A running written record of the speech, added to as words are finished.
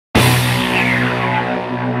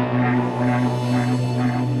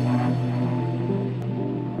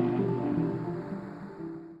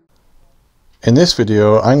In this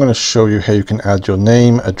video, I'm going to show you how you can add your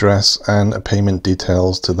name, address, and payment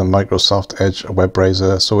details to the Microsoft Edge web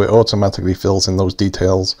browser so it automatically fills in those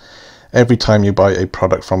details every time you buy a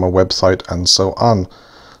product from a website and so on.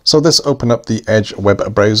 So let's open up the Edge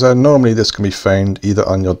web browser. Normally this can be found either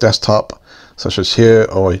on your desktop, such as here,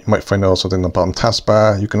 or you might find it also in the bottom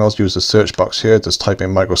taskbar. You can also use the search box here, just type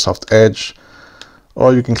in Microsoft Edge,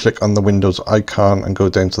 or you can click on the Windows icon and go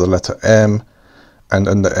down to the letter M, and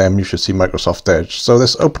under M you should see Microsoft Edge. So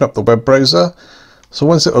let's open up the web browser. So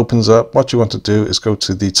once it opens up, what you want to do is go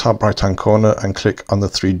to the top right hand corner and click on the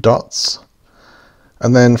three dots,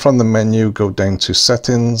 and then from the menu go down to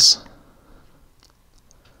Settings,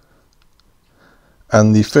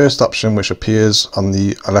 and the first option which appears on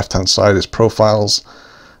the left hand side is Profiles,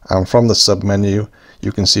 and from the sub menu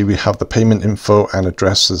you can see we have the payment info and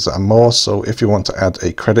addresses and more. So if you want to add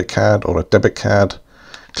a credit card or a debit card,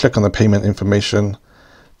 click on the payment information,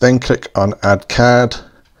 then click on Add Card.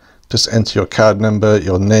 Just enter your card number,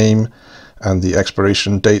 your name, and the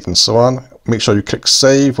expiration date and so on. Make sure you click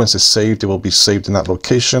Save. Once it's saved, it will be saved in that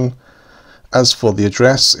location. As for the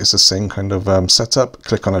address, it's the same kind of setup.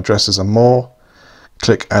 Click on Addresses and More,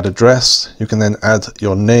 click Add Address. You can then add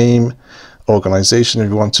your name, organization if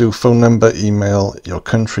you want to, phone number, email, your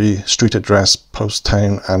country, street address, post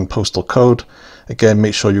town, and postal code. Again,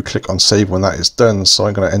 make sure you click on Save when that is done. So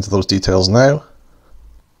I'm going to enter those details now.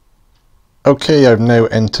 Okay, I've now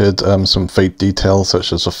entered some fake details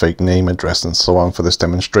such as a fake name, address, and so on for this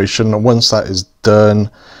demonstration. Once that is done,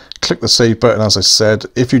 click the Save button. As I said,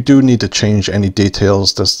 if you do need to change any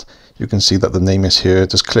details, you can see that the name is here.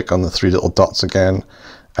 Just click on the three little dots again,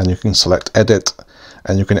 and you can select Edit,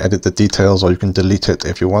 and you can edit the details or you can delete it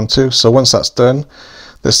if you want to. So once that's done,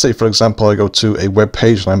 let's say for example I go to a web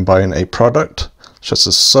page and I'm buying a product, just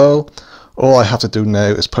as so. All I have to do now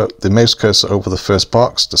is put the mouse cursor over the first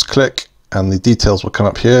box, just click, and the details will come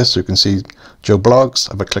up here. So you can see Joe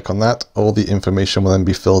Bloggs. If I click on that, all the information will then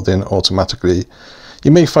be filled in automatically. You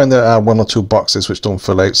may find there are one or two boxes which don't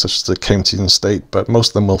fill out, such as the county and state, but most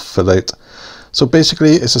of them will fill out. So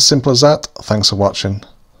basically it's as simple as that. Thanks for watching.